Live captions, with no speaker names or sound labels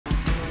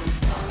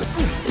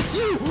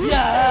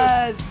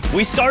Yes!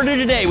 We started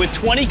today with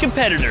 20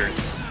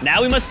 competitors.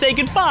 Now we must say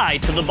goodbye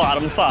to the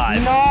bottom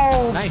 5.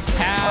 No! Nice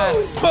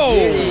pass.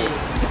 Boom!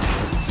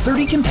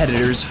 30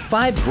 competitors,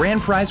 5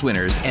 grand prize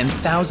winners, and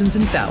thousands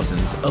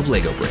of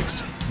Lego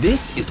bricks.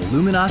 This is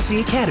Luminosity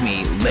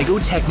Academy LEGO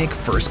Technic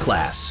First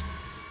Class.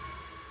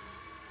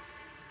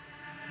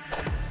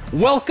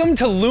 Welcome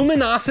to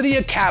Luminosity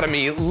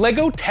Academy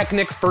LEGO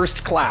Technic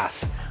First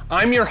Class.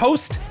 I'm your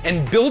host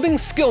and building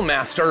skill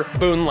master,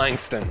 Boone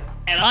Langston.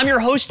 And I'm your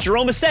host,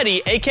 Jerome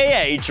Assetti,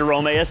 aka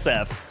Jerome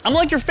ASF. I'm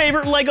like your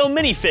favorite Lego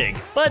minifig,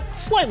 but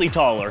slightly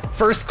taller.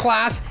 First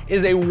Class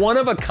is a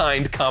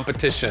one-of-a-kind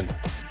competition.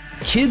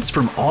 Kids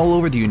from all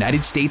over the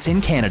United States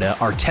and Canada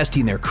are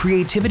testing their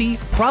creativity,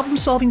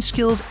 problem-solving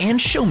skills, and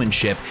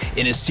showmanship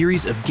in a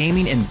series of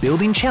gaming and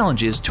building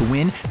challenges to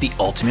win the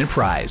ultimate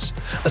prize,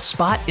 a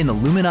spot in the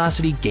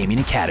Luminosity Gaming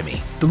Academy.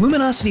 The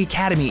Luminosity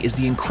Academy is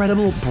the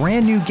incredible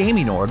brand new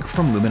gaming org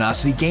from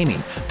Luminosity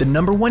Gaming, the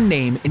 #1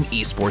 name in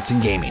esports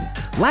and gaming.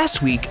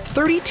 Last week,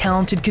 30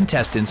 talented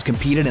contestants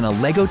competed in a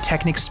LEGO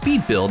Technic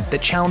speed build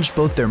that challenged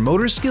both their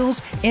motor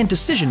skills and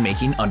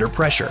decision-making under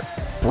pressure.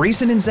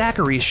 Brayson and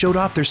Zachary showed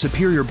off their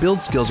superior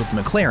build skills with the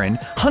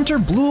McLaren, Hunter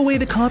blew away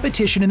the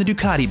competition in the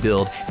Ducati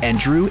build, and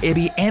Drew,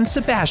 Ibby, and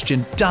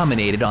Sebastian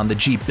dominated on the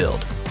Jeep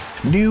build.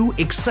 New,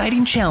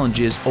 exciting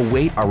challenges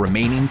await our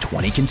remaining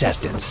 20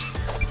 contestants.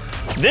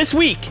 This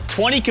week,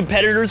 20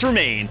 competitors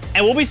remain,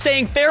 and we'll be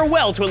saying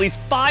farewell to at least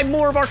 5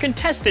 more of our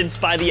contestants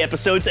by the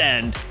episode's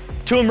end.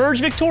 To emerge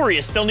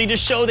victorious, they'll need to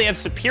show they have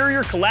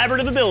superior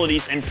collaborative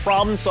abilities and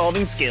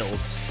problem-solving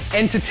skills.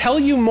 And to tell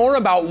you more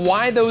about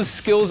why those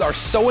skills are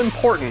so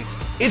important,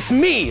 it's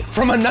me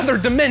from another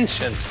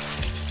dimension.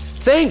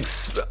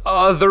 Thanks,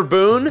 Other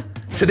Boone.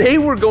 Today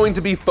we're going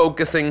to be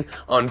focusing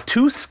on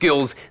 2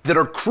 skills that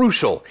are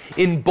crucial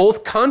in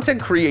both content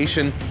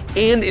creation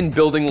and in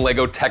building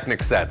LEGO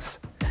Technic sets.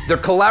 Their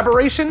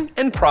collaboration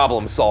and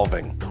problem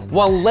solving.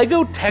 While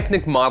LEGO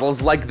Technic models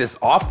like this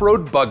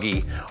off-road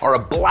buggy are a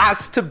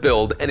blast to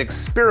build and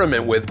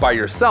experiment with by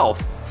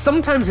yourself,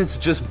 sometimes it's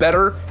just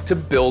better to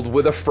build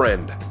with a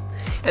friend.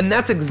 And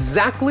that's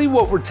exactly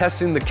what we're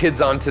testing the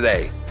kids on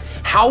today.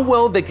 How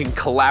well they can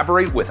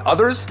collaborate with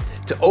others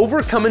to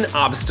overcome an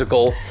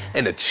obstacle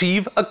and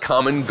achieve a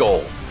common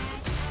goal.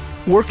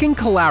 Working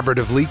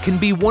collaboratively can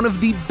be one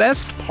of the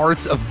best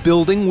parts of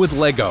building with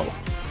LEGO.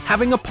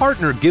 Having a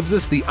partner gives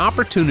us the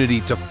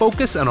opportunity to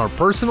focus on our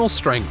personal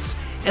strengths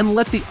and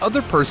let the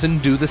other person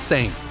do the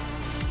same.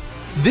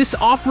 This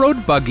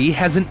off-road buggy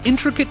has an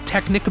intricate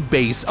Technic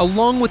base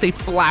along with a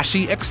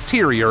flashy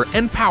exterior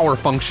and power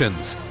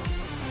functions.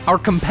 Our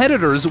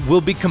competitors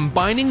will be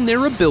combining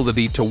their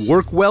ability to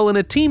work well in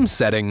a team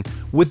setting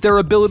with their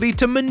ability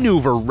to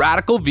maneuver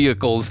radical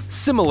vehicles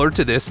similar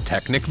to this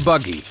Technic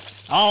buggy.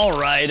 All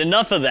right,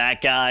 enough of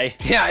that guy.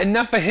 Yeah,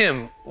 enough of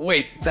him.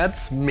 Wait,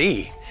 that's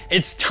me.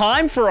 It's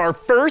time for our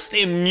first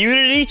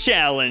immunity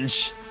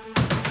challenge.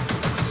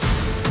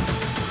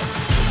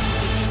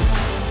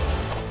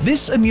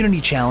 This immunity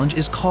challenge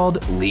is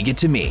called League It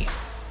to Me.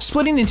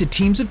 Splitting into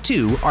teams of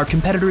 2, our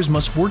competitors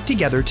must work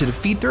together to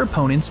defeat their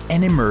opponents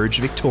and emerge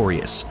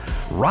victorious.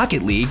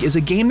 Rocket League is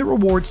a game that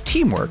rewards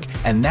teamwork,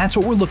 and that's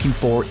what we're looking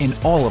for in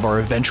all of our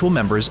eventual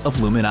members of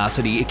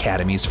Luminosity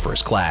Academy's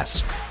First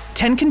Class.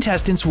 10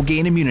 contestants will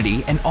gain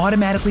immunity and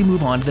automatically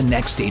move on to the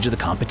next stage of the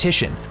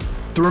competition.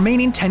 The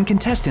remaining 10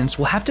 contestants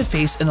will have to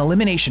face an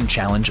elimination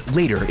challenge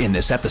later in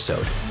this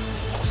episode.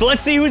 So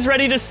let's see who's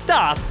ready to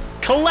stop,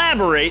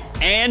 collaborate,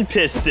 and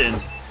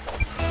piston.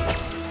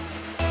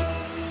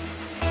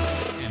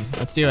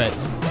 Let's do it.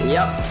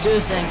 Yep, let's do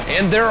this thing.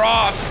 And they're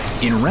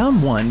off. In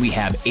round 1, we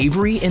have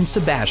Avery and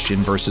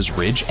Sebastian versus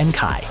Ridge and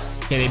Kai.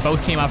 Okay, they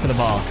both came out for the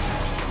ball.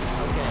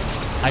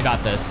 Okay. I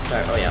got this.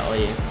 Start. Oh yeah, all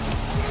you.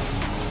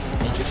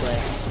 Make your play.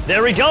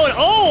 There we go, and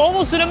oh,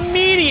 almost an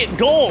immediate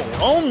goal.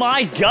 Oh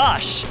my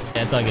gosh.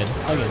 Yeah, it's all good.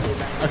 All good.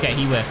 Okay,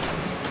 he whiffed.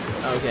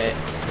 Okay.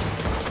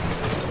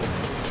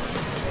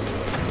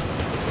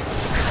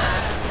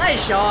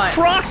 Nice shot.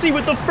 Proxy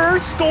with the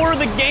first score of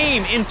the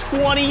game in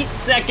 20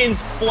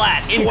 seconds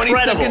flat. 20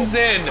 Incredible. seconds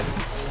in.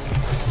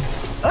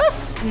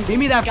 Us? Give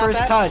me that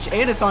first touch,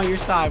 and it's on your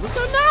side. What's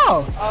up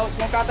now? Oh,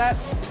 don't got that?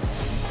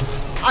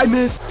 I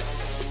missed.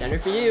 Center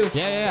for you.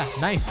 Yeah.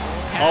 Nice.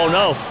 Oh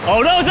no.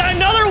 Oh no, is that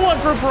another one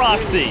for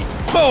Proxy?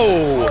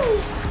 Oh!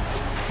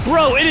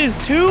 Bro, it is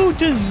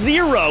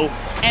 2-0,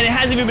 and it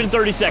hasn't even been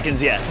 30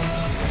 seconds yet.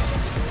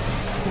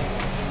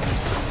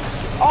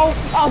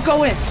 Oh,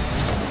 go in.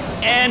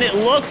 And it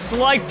looks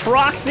like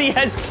Proxy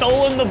has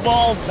stolen the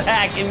ball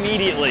back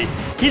immediately.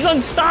 He's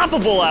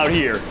unstoppable out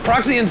here.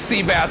 Proxy and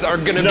Seabass are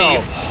gonna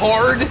be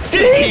hard.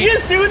 Did he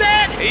just do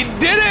that? He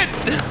did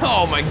it!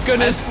 Oh my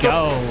goodness. Let's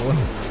go.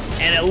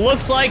 And it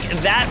looks like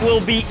that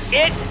will be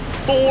it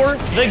for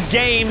the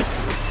game.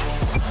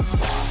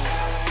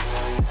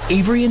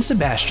 Avery and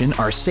Sebastian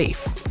are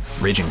safe.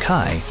 Ridge and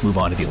Kai move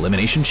on to the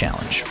elimination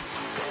challenge.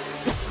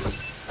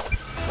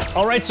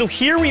 All right, so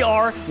here we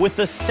are with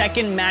the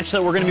second match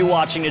that we're going to be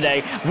watching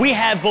today. We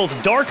have both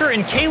Darker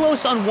and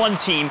Kalos on one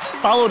team,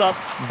 followed up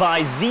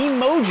by Z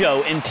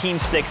Mojo and Team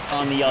 6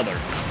 on the other.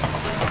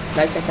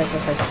 Nice.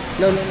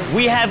 No.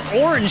 We have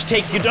Orange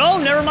take it. Oh,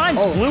 never mind.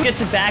 Oh. Blue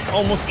gets it back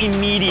almost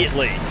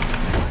immediately.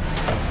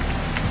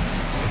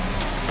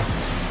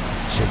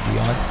 Should be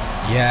on.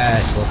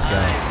 Yes, let's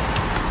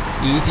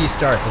go. Easy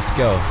start, let's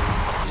go.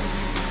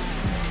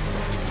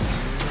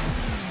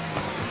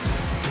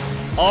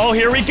 Oh,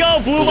 here we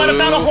go. Blue might have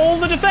found a hole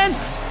in the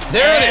defense.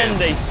 There it and is.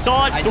 they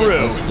saw it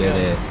through. Let's get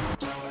it.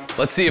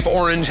 Let's see if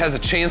Orange has a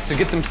chance to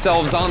get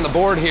themselves on the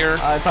board here.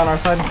 It's on our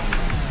side.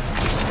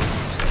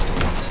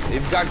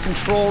 They've got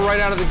control right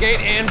out of the gate,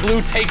 and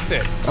Blue takes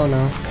it. Oh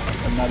no.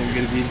 I'm not even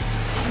gonna be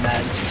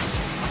mad.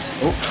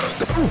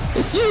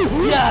 It's you!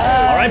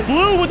 All right,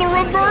 Blue with a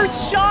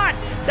reverse shot.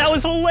 That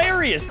was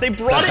hilarious. They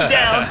brought it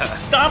down,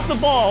 stopped the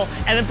ball,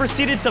 and then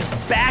proceeded to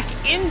back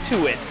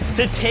into it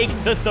to take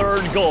the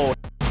third goal.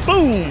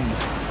 Boom!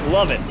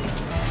 Love it.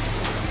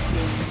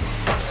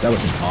 That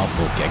was an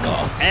awful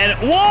kickoff. And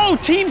whoa,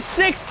 Team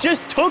 6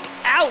 just took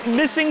out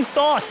Missing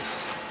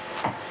Thoughts.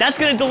 That's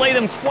gonna delay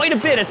them quite a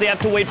bit as they have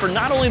to wait for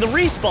not only the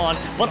respawn,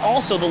 but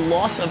also the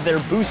loss of their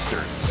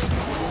boosters.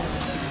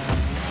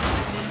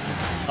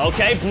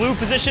 Okay, Blue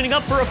positioning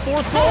up for a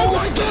fourth goal. Oh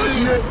my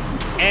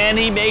gosh! And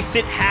he makes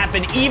it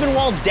happen, even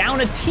while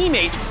down a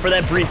teammate for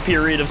that brief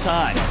period of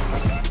time.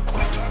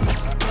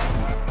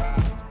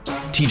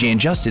 TJ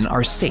and Justin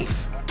are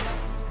safe.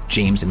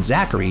 James and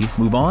Zachary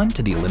move on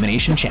to the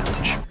Elimination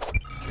Challenge.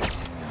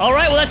 All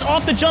right, well, that's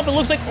off the jump. It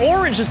looks like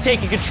Orange is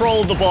taking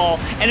control of the ball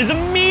and is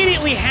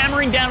immediately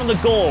hammering down on the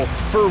goal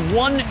for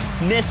one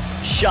missed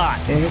shot.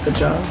 Okay, good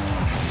job.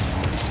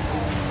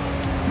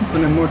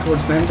 Putting it more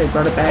towards them, they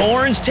brought it back.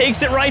 Orange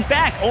takes it right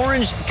back.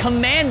 Orange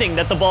commanding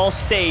that the ball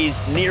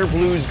stays near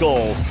Blue's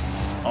goal.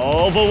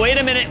 Oh, but wait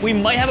a minute. We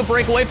might have a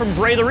breakaway from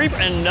Bray the Reaper.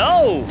 And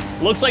no,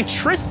 looks like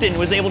Tristan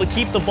was able to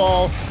keep the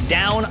ball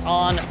down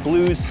on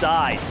Blue's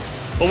side.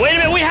 But wait a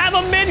minute, we have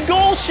a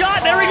mid-goal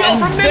shot. There we go,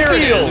 from there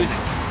it midfield. is.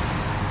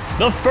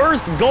 The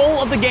first goal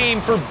of the game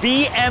for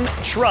BM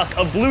Truck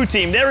of Blue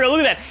Team. There we go,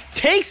 look at that.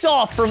 Takes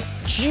off from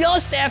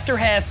just after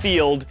half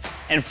field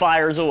and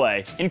fires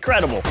away.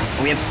 Incredible.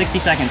 We have 60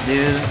 seconds,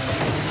 dude.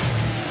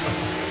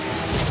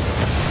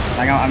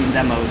 I'm in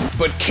that mode.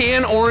 But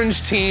can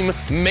Orange Team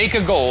make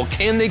a goal?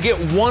 Can they get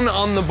one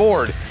on the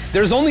board?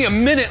 There's only a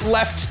minute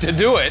left to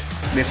do it.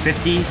 We have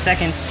 50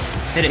 seconds.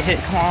 Hit it,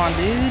 come on,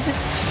 dude.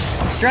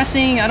 I'm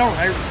stressing,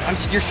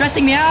 you're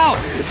stressing me out.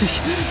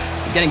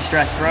 I'm getting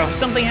stressed, bro.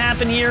 Something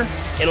happened here.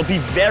 It'll be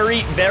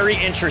very, very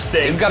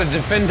interesting. They've got to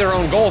defend their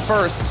own goal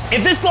first.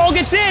 If this ball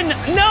gets in,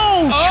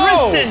 no!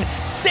 Oh. Tristan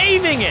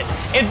saving it.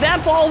 If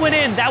that ball went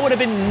in, that would have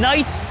been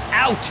nights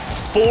out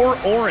for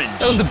Orange.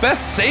 That was the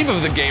best save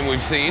of the game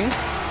we've seen.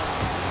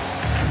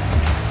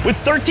 With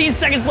 13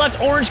 seconds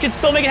left, Orange can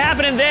still make it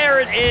happen, and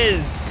there it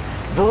is.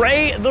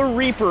 Bray the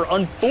Reaper,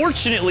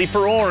 unfortunately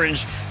for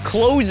Orange,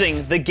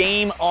 closing the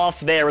game off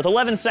there. With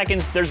 11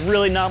 seconds, there's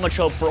really not much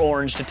hope for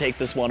Orange to take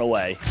this one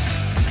away.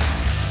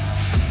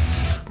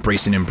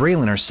 Brayson and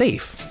Braylon are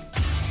safe.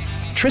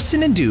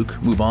 Tristan and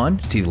Duke move on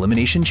to the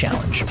Elimination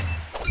Challenge.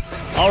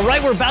 All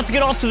right, we're about to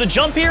get off to the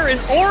jump here, and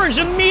Orange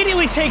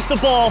immediately takes the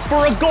ball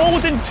for a goal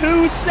within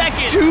 2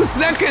 seconds. 2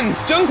 seconds,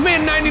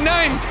 Junkman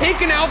 99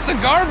 taking out the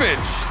garbage.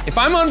 If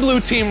I'm on Blue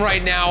Team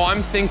right now,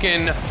 I'm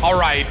thinking, all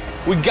right,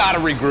 we gotta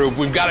regroup,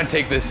 we've gotta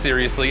take this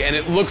seriously, and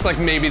it looks like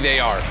maybe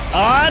they are.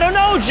 I don't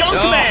know,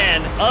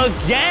 Junkman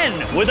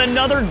again with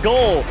another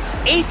goal.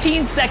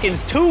 18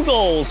 seconds, 2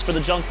 goals for the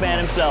Junkman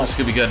himself. This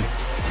could be good.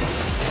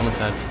 I'm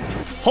excited.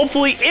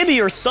 Hopefully,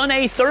 Ibby or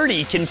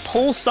Sun-A30 can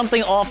pull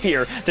something off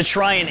here to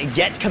try and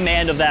get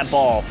command of that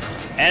ball.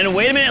 And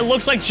wait a minute, it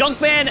looks like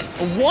Junkman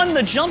won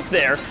the jump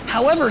there.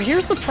 However,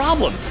 here's the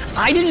problem.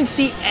 I didn't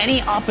see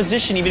any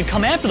opposition even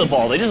come after the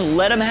ball. They just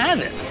let him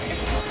have it.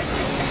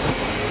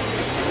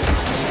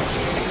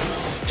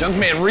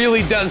 Junkman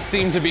really does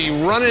seem to be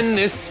running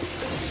this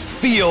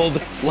field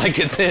like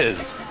it's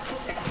his.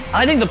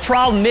 I think the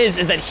problem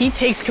is that he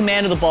takes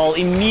command of the ball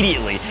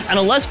immediately. And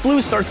unless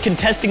Blue starts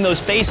contesting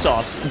those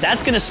face-offs,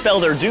 that's going to spell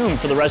their doom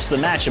for the rest of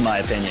the match, in my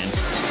opinion.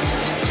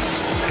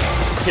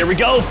 Here we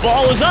go,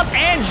 ball is up,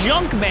 and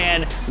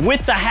Junkman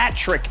with the hat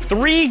trick.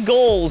 3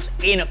 goals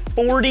in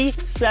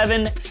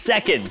 47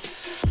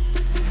 seconds.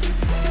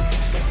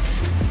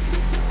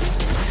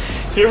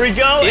 Here we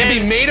go.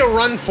 Ibby made a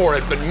run for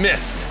it, but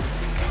missed.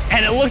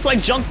 And it looks like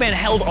Junkman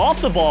held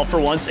off the ball for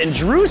once, and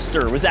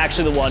Drewster was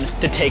actually the one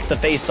to take the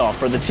face-off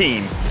for the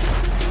team.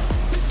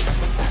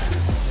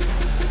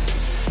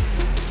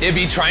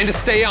 Ibby trying to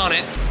stay on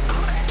it.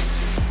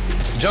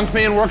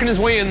 Junkman working his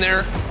way in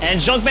there. And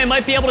Junkman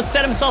might be able to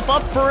set himself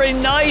up for a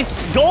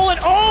nice goal, and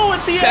oh,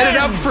 at the end! Set it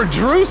up for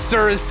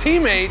Drewster, his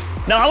teammate.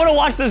 Now I want to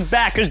watch this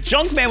back, because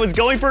Junkman was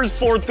going for his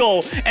 4th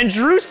goal, and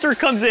Drewster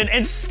comes in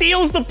and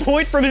steals the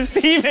point from his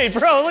teammate.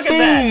 Bro, look at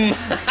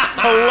that.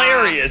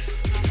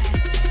 Hilarious.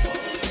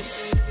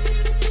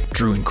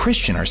 Drew and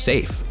Christian are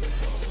safe.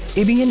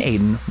 Ibby and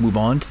Aiden move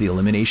on to the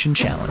Elimination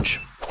Challenge.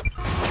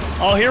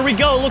 Oh, here we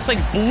go. It looks like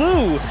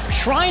Blue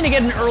trying to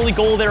get an early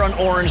goal there on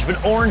Orange,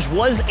 but Orange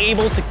was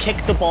able to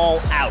kick the ball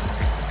out.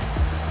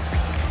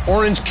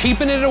 Orange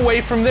keeping it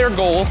away from their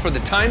goal for the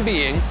time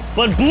being.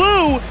 But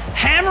Blue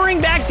hammering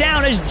back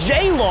down as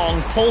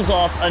J-Long pulls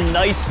off a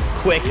nice,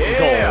 quick goal.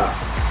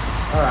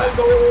 All right.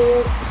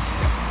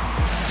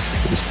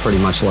 He's pretty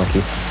much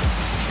lucky.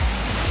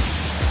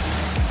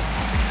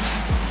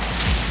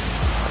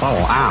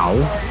 Oh,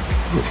 ow.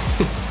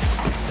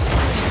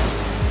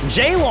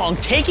 J-Long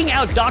taking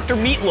out Dr.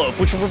 Meatloaf,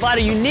 which will provide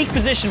a unique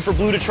position for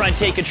Blue to try and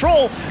take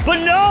control.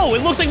 But no,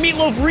 it looks like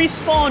Meatloaf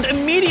respawned,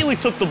 immediately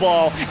took the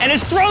ball, and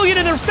is throwing it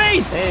in their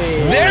face.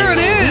 Hey. There it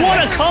is.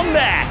 What a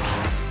comeback.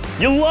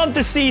 You love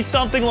to see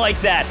something like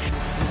that.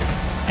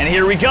 And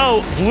here we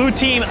go, Blue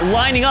team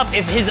lining up.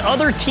 If his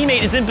other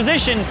teammate is in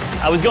position,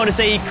 I was going to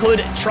say he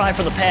could try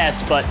for the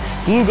pass, but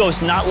Blue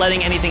Ghost not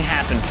letting anything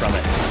happen from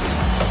it.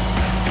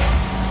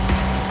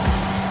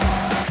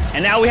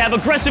 And now we have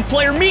aggressive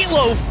player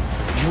Meatloaf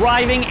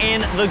driving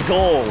in the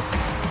goal.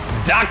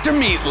 Dr.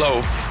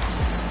 Meatloaf.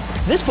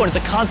 At this point,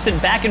 it's a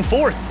constant back and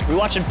forth. Are we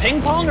watching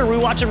ping pong or are we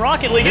watching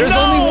Rocket League? There's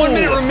only 1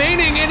 minute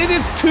remaining, and it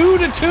is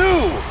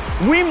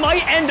 2-2. We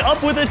might end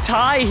up with a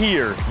tie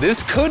here.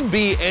 This could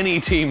be any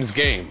team's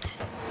game.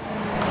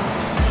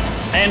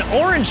 And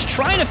Orange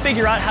trying to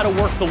figure out how to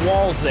work the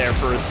walls there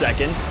for a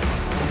second.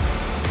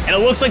 And it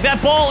looks like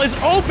that ball is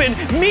open.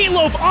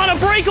 Meatloaf on a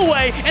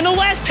breakaway in the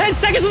last 10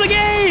 seconds of the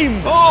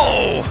game.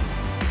 Oh!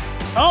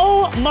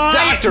 Oh my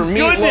Dr.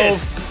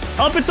 goodness. Meatloaf.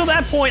 Up until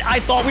that point, I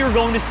thought we were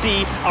going to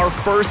see our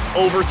first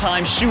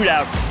overtime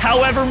shootout.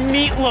 However,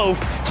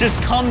 Meatloaf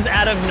just comes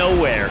out of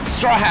nowhere.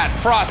 Straw Hat,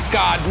 Frost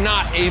God,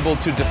 not able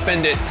to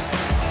defend it.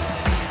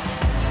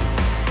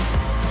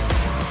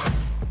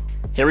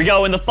 Here we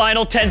go in the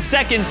final 10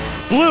 seconds.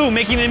 Blue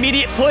making an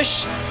immediate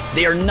push.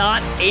 They are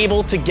not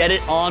able to get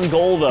it on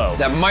goal, though.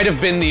 That might have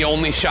been the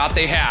only shot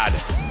they had.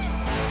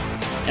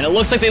 And it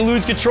looks like they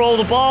lose control of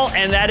the ball,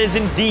 and that is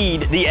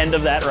indeed the end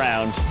of that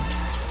round.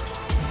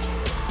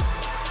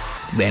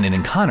 Landon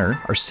and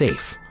Connor are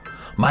safe.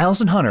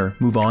 Miles and Hunter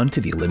move on to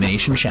the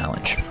Elimination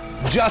Challenge.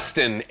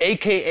 Justin,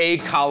 AKA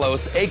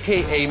Kalos,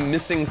 AKA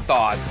Missing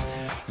Thoughts.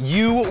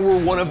 You were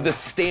one of the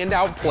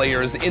standout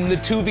players in the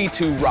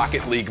 2v2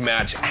 Rocket League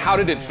match. How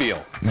did it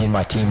feel? Me and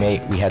my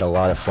teammate, we had a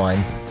lot of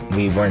fun.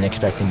 We weren't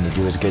expecting to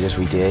do as good as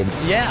we did.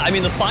 Yeah, I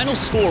mean, the final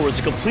score was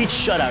a complete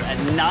shutout at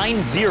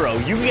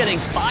 9-0. You getting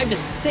 5 to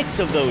 6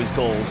 of those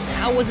goals.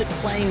 How was it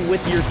playing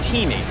with your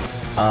teammate?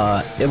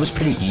 It was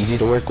pretty easy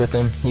to work with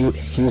him.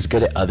 He was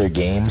good at other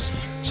games,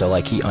 so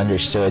like he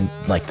understood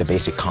like the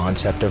basic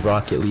concept of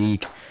Rocket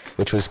League,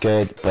 which was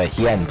good, but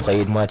he hadn't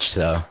played much,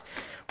 so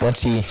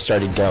once he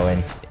started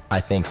going, I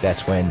think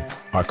that's when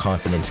our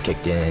confidence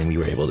kicked in and we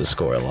were able to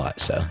score a lot,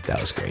 so that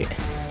was great.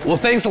 Well,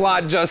 thanks a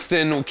lot,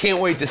 Justin. We can't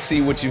wait to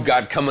see what you've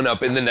got coming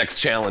up in the next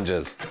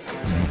challenges.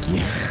 Thank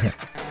you.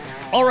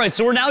 All right,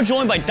 so we're now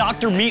joined by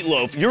Dr.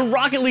 Meatloaf. Your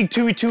Rocket League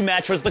 2v2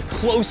 match was the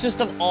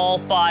closest of all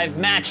 5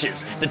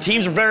 matches. The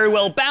teams were very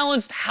well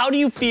balanced. How do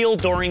you feel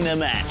during the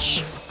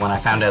match? When I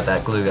found out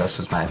that Glue Ghost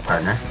was my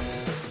partner,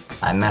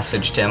 I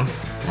messaged him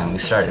and we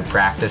started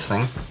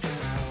practicing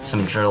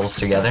some drills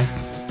together.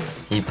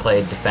 He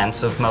played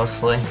defensive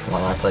mostly,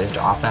 while I played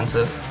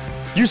offensive.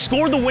 You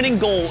scored the winning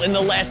goal in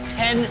the last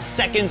 10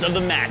 seconds of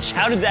the match.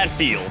 How did that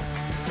feel?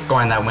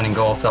 Scoring that winning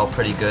goal felt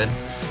pretty good.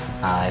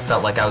 I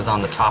felt like I was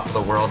on the top of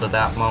the world at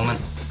that moment.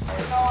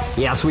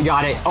 Yes, we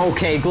got it.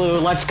 Okay, Glue,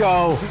 let's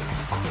go.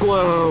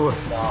 Glue.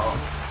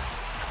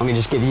 Let me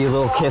just give you a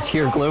little kiss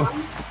here, Glue.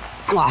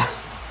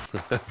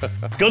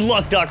 Good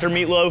luck, Dr.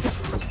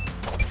 Meatloaf.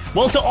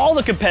 Well, to all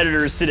the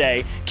competitors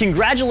today,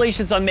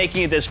 congratulations on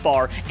making it this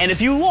far, and if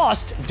you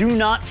lost, do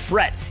not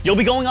fret. You'll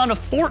be going on to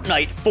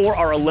Fortnite for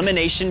our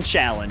Elimination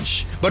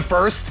Challenge. But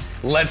first,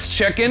 let's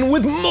check in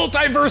with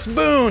Multiverse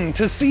Boone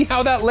to see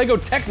how that Lego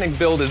Technic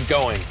build is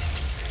going.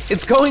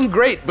 It's going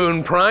great,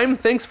 Boone Prime,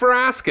 thanks for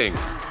asking.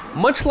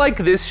 Much like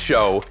this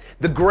show,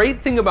 the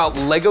great thing about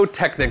Lego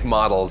Technic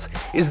models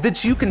is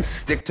that you can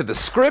stick to the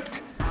script,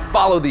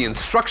 follow the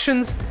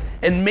instructions,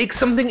 and make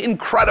something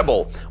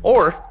incredible.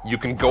 Or you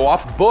can go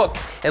off book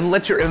and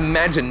let your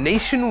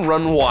imagination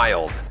run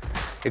wild.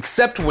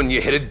 Except when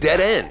you hit a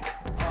dead end.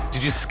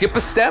 Did you skip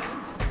a step?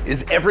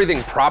 Is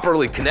everything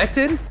properly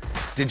connected?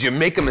 Did you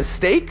make a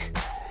mistake?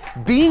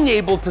 Being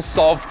able to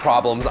solve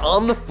problems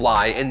on the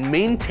fly and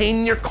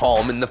maintain your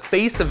calm in the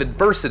face of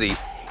adversity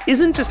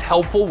isn't just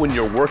helpful when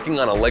you're working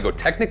on a Lego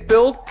Technic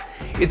build,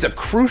 it's a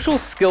crucial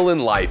skill in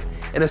life,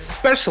 and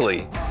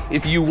especially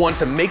if you want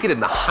to make it in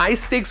the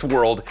high-stakes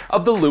world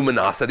of the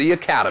Luminosity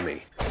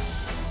Academy.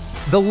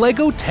 The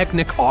Lego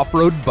Technic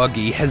off-road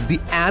buggy has the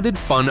added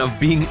fun of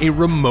being a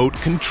remote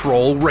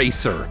control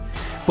racer.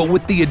 But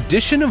with the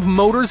addition of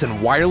motors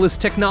and wireless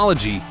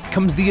technology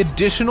comes the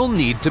additional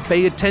need to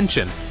pay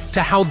attention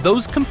to how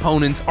those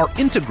components are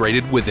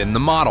integrated within the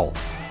model.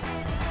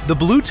 The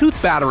Bluetooth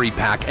battery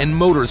pack and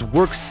motors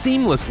work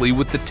seamlessly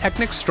with the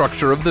Technic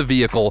structure of the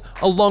vehicle,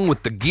 along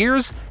with the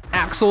gears,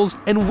 axles,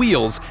 and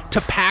wheels to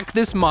pack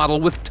this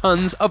model with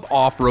tons of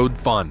off-road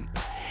fun.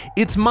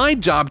 It's my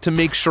job to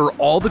make sure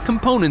all the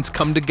components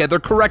come together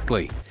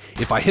correctly.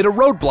 If I hit a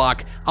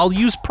roadblock, I'll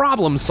use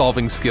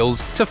problem-solving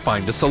skills to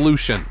find a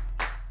solution.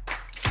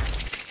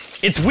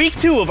 It's week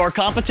 2 of our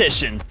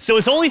competition, so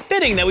it's only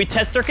fitting that we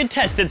test our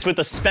contestants with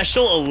a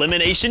special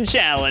elimination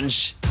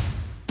challenge.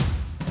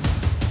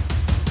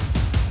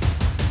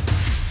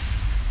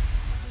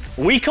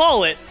 We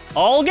call it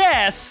all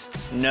gas,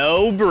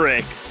 no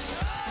bricks.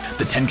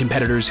 The 10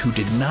 competitors who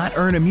did not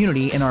earn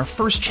immunity in our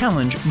first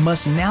challenge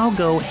must now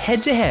go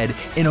head-to-head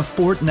in a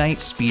Fortnite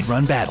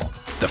speedrun battle.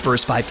 The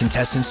first 5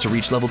 contestants to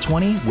reach level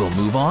 20 will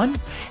move on,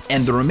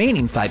 and the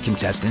remaining 5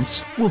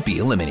 contestants will be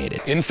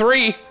eliminated. In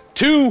 3,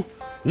 2,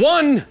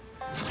 1.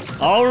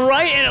 All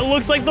right, and it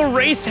looks like the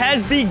race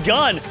has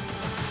begun.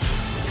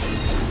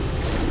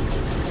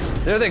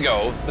 There they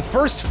go. The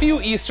first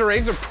few Easter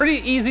eggs are pretty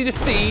easy to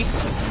see.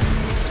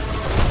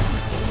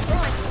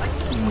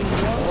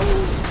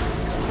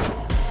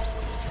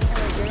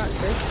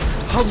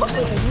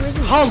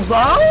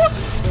 Hello?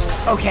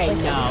 Okay,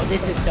 no,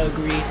 this is so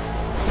grief.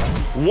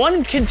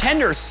 One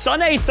contender,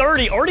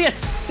 Sunay30, already at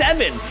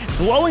 7,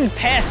 blowing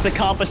past the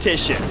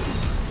competition.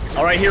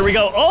 All right, here we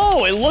go.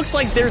 Oh, it looks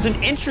like there's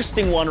an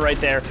interesting one right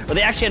there, where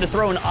they actually had to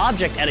throw an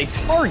object at a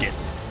target.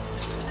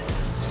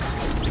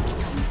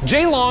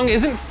 J-Long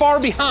isn't far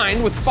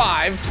behind with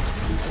 5.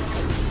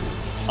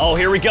 Oh,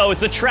 here we go.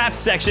 It's the trap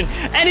section.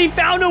 And he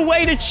found a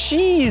way to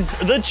cheese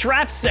the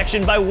trap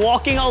section by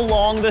walking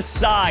along the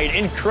side.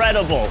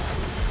 Incredible.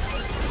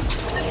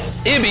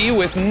 Ibby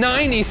with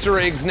 9 Easter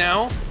eggs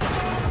now.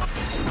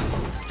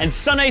 And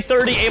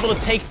Sunay30 able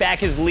to take back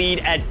his lead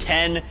at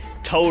 10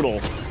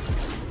 total.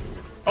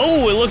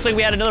 Oh, it looks like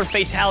we had another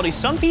fatality.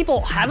 Some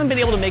people haven't been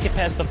able to make it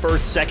past the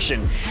first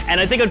section. And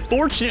I think,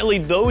 unfortunately,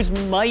 those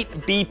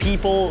might be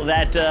people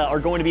that are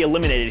going to be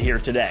eliminated here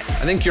today.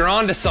 I think you're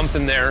onto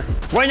something there.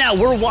 Right now,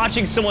 we're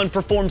watching someone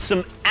perform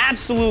some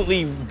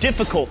absolutely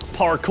difficult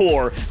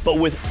parkour, but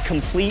with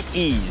complete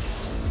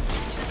ease.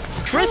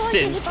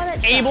 Tristan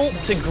able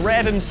to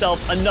grab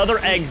himself another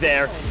egg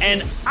there,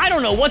 and I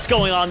don't know what's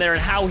going on there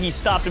and how he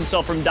stopped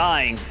himself from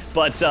dying,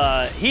 but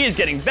he is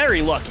getting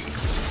very lucky.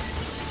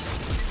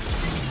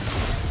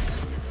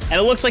 And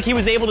it looks like he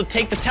was able to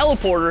take the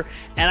teleporter,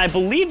 and I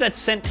believe that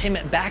sent him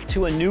back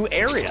to a new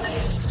area.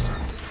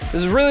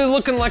 This is really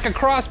looking like a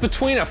cross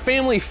between a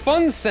family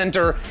fun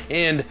center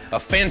and a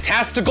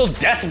fantastical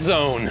death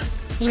zone.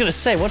 I was gonna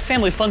say, what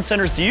family fun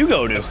centers do you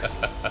go to?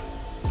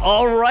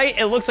 All right,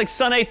 it looks like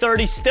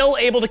Sunay30 still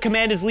able to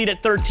command his lead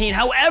at 13.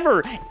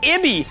 However,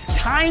 Ibby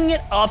tying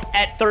it up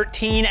at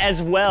 13 as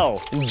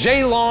well.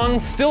 J-Long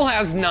still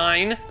has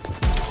 9.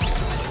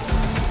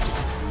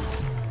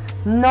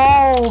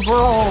 No,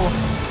 bro.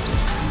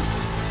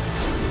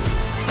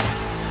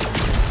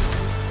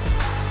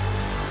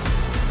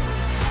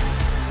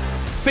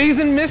 Phase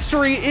and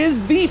Mystery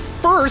is the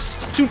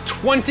first to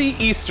 20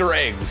 Easter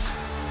eggs.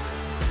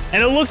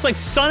 And it looks like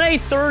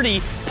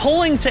Sunay30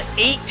 pulling to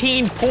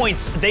 18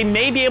 points. They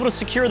may be able to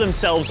secure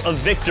themselves a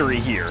victory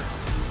here.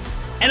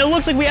 And it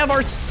looks like we have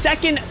our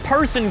second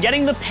person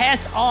getting the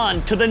pass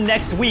on to the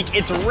next week.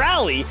 It's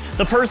Rally,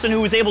 the person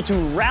who was able to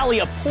rally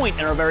a point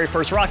in our very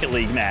first Rocket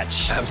League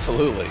match.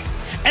 Absolutely.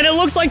 And it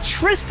looks like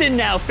Tristan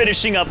now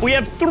finishing up. We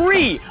have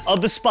 3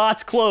 of the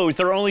spots closed.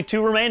 There are only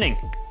 2 remaining.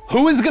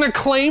 Who is gonna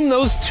claim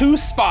those 2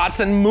 spots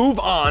and move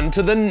on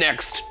to the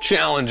next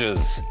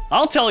challenges?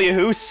 I'll tell you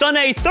who,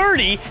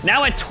 Sunay30,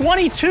 now at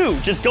 22,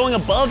 just going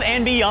above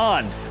and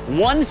beyond.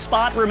 1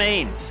 spot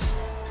remains.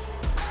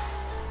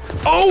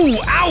 Oh,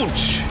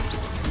 ouch!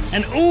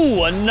 And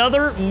ooh,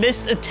 another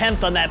missed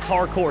attempt on that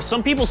parkour.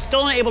 Some people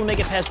still not able to make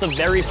it past the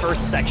very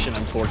first section,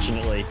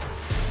 unfortunately.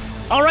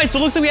 All right, so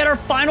it looks like we had our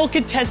final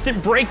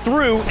contestant break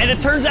through, and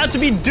it turns out to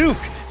be Duke.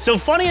 So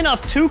funny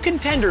enough, 2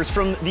 contenders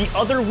from the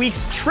other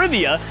week's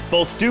trivia,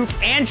 both Duke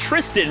and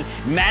Tristan,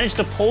 managed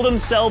to pull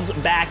themselves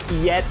back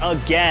yet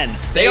again.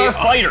 They are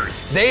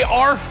fighters. They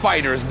are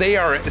fighters. They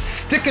are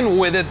sticking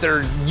with it.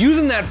 They're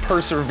using that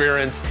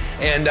perseverance,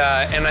 and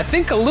I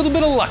think a little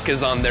bit of luck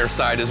is on their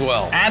side as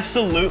well.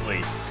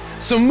 Absolutely.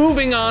 So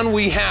moving on,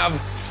 we have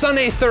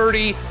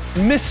Sunay30,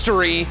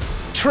 Mystery,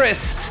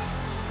 Trist,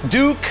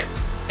 Duke,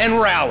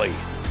 and Rally.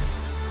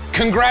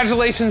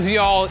 Congratulations,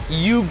 y'all.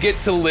 You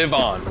get to live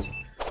on.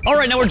 All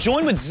right, now we're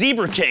joined with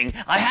Zebra King.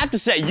 I have to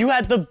say, you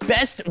had the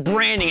best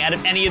branding out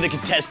of any of the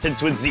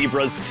contestants with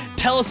zebras.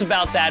 Tell us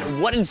about that.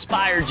 What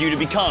inspired you to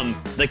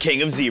become the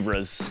King of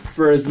Zebras?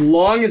 For as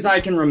long as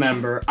I can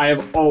remember, I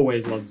have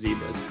always loved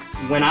zebras.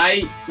 When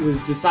I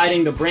was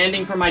deciding the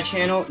branding for my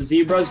channel,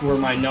 zebras were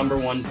my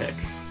 #1 pick.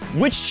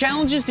 Which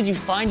challenges did you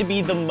find to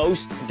be the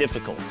most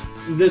difficult?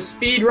 The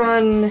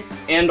speedrun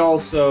and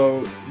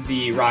also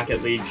the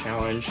Rocket League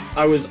challenge.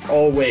 I was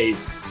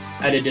always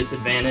at a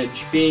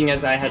disadvantage, being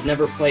as I had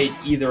never played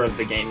either of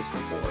the games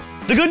before.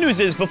 The good news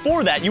is,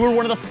 before that, you were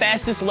one of the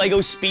fastest LEGO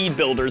speed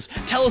builders.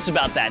 Tell us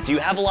about that. Do you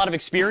have a lot of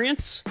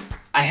experience?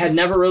 I had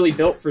never really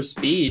built for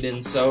speed,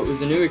 and so it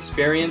was a new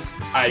experience.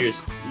 I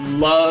just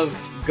loved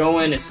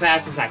going as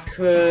fast as I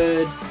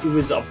could. It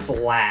was a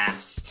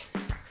blast.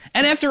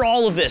 And after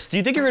all of this, do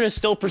you think you're gonna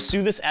still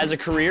pursue this as a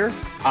career?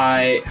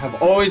 I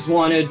have always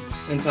wanted,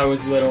 since I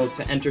was little,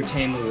 to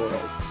entertain the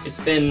world. It's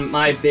been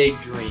my big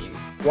dream.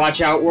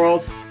 Watch out,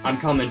 world. I'm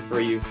coming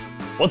for you.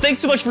 Well, thanks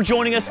so much for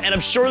joining us, and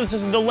I'm sure this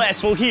isn't the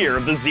last we'll hear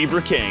of the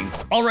Zebra King.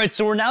 All right,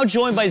 so we're now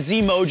joined by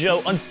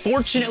Z-Mojo.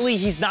 Unfortunately,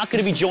 he's not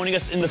gonna be joining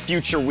us in the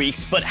future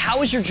weeks, but how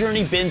has your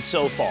journey been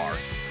so far?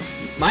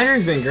 My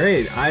journey's been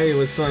great. I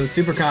was feeling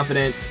super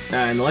confident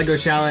in the LEGO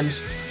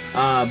challenge,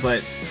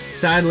 but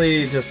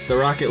sadly, just the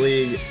Rocket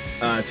League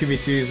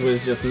 2v2s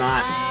was just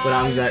not what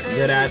I'm that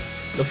good at.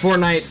 The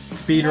Fortnite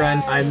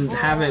speedrun, I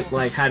haven't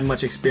had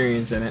much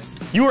experience in it.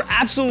 You were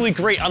absolutely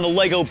great on the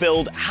Lego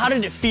build. How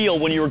did it feel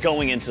when you were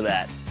going into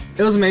that?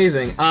 It was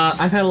amazing.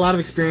 I've had a lot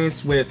of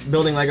experience with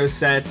building Lego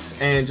sets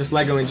and just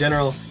Lego in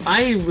general.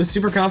 I was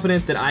super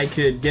confident that I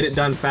could get it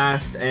done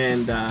fast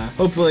and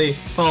hopefully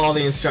follow all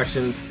the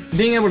instructions.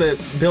 Being able to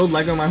build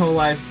Lego my whole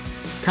life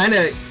kind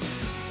of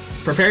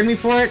prepared me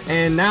for it,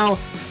 and now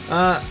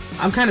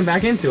I'm kind of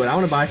back into it. I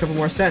want to buy a couple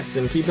more sets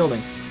and keep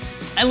building.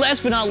 And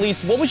last but not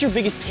least, what was your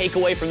biggest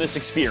takeaway from this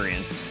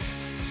experience?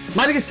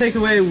 My biggest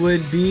takeaway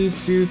would be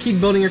to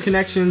keep building your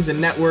connections and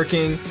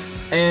networking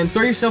and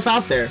throw yourself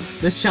out there.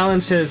 This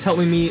challenge has helped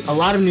me meet a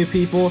lot of new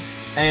people,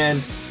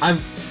 and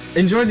I've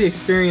enjoyed the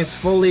experience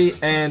fully,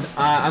 and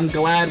I'm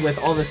glad with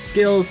all the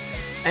skills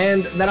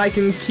and that I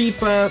can keep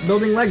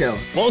building Lego.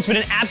 Well, it's been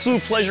an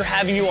absolute pleasure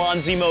having you on,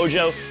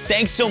 Z-Mojo.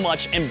 Thanks so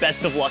much, and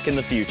best of luck in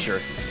the future.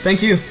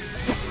 Thank you.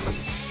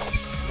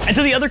 And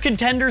to the other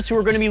contenders who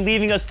are going to be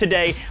leaving us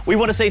today, we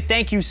want to say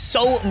thank you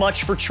so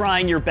much for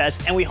trying your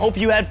best, and we hope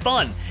you had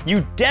fun.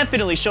 You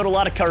definitely showed a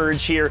lot of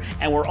courage here,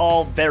 and we're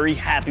all very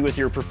happy with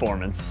your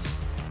performance.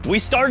 We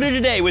started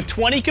today with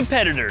 20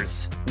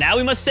 competitors. Now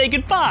we must say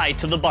goodbye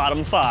to the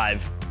bottom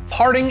 5.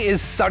 Parting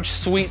is such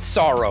sweet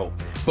sorrow,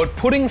 but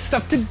putting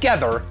stuff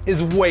together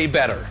is way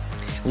better.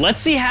 Let's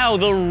see how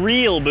the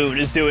real Boone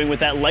is doing with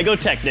that Lego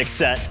Technic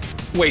set.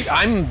 Wait,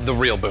 I'm the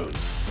real Boone.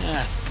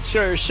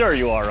 Sure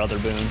you are, other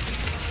Boone.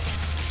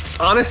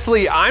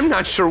 Honestly, I'm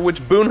not sure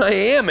which Boone I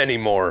am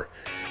anymore.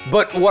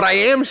 But what I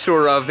am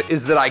sure of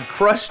is that I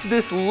crushed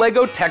this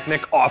Lego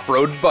Technic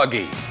off-road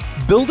buggy.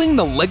 Building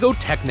the Lego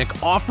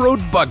Technic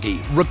off-road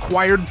buggy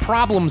required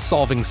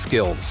problem-solving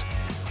skills.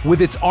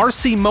 With its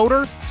RC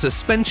motor,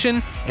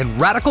 suspension, and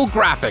radical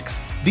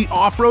graphics, the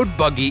off-road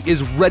buggy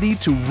is ready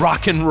to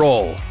rock and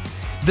roll.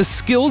 The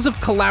skills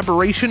of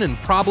collaboration and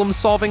problem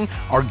solving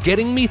are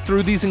getting me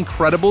through these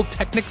incredible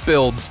Technic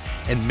builds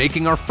and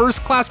making our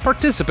first-class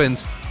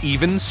participants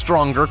even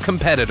stronger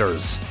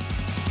competitors.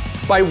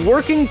 By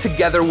working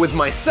together with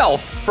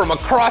myself from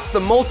across the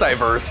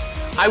multiverse,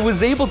 I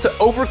was able to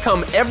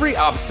overcome every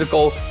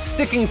obstacle,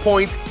 sticking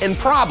point, and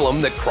problem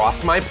that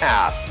crossed my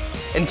path.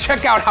 And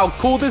check out how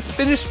cool this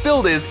finished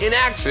build is in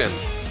action.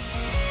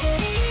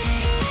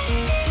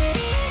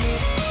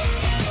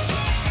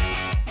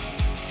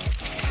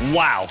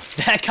 Wow,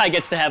 that guy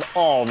gets to have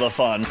all the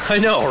fun. I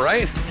know,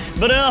 right?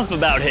 But enough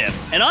about him.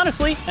 And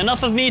honestly,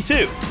 enough of me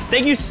too.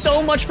 Thank you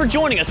so much for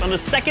joining us on the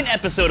second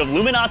episode of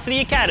Luminosity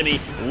Academy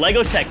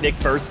Lego Technic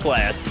First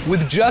Class.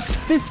 With just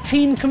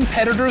 15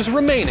 competitors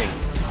remaining,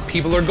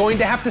 people are going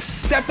to have to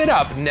step it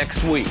up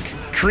next week.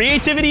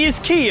 Creativity is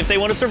key if they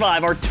want to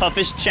survive our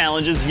toughest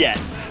challenges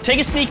yet. Take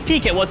a sneak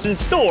peek at what's in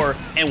store,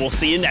 and we'll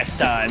see you next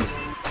time.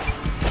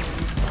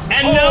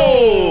 And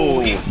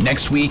no!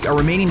 Next week, our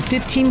remaining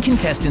 15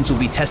 contestants will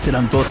be tested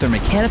on both their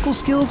mechanical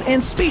skills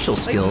and spatial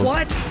skills.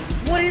 What?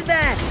 What is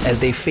that? As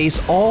they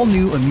face all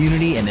new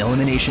immunity and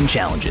elimination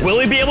challenges. Will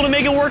he be able to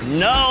make it work?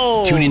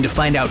 No! Tune in to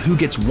find out who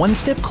gets one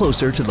step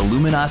closer to the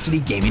Luminosity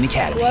Gaming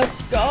Academy.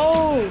 Let's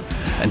go!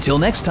 Until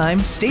next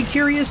time, stay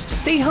curious,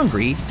 stay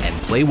hungry, and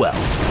play well.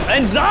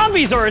 And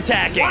zombies are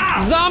attacking!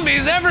 Wow.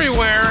 Zombies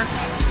everywhere!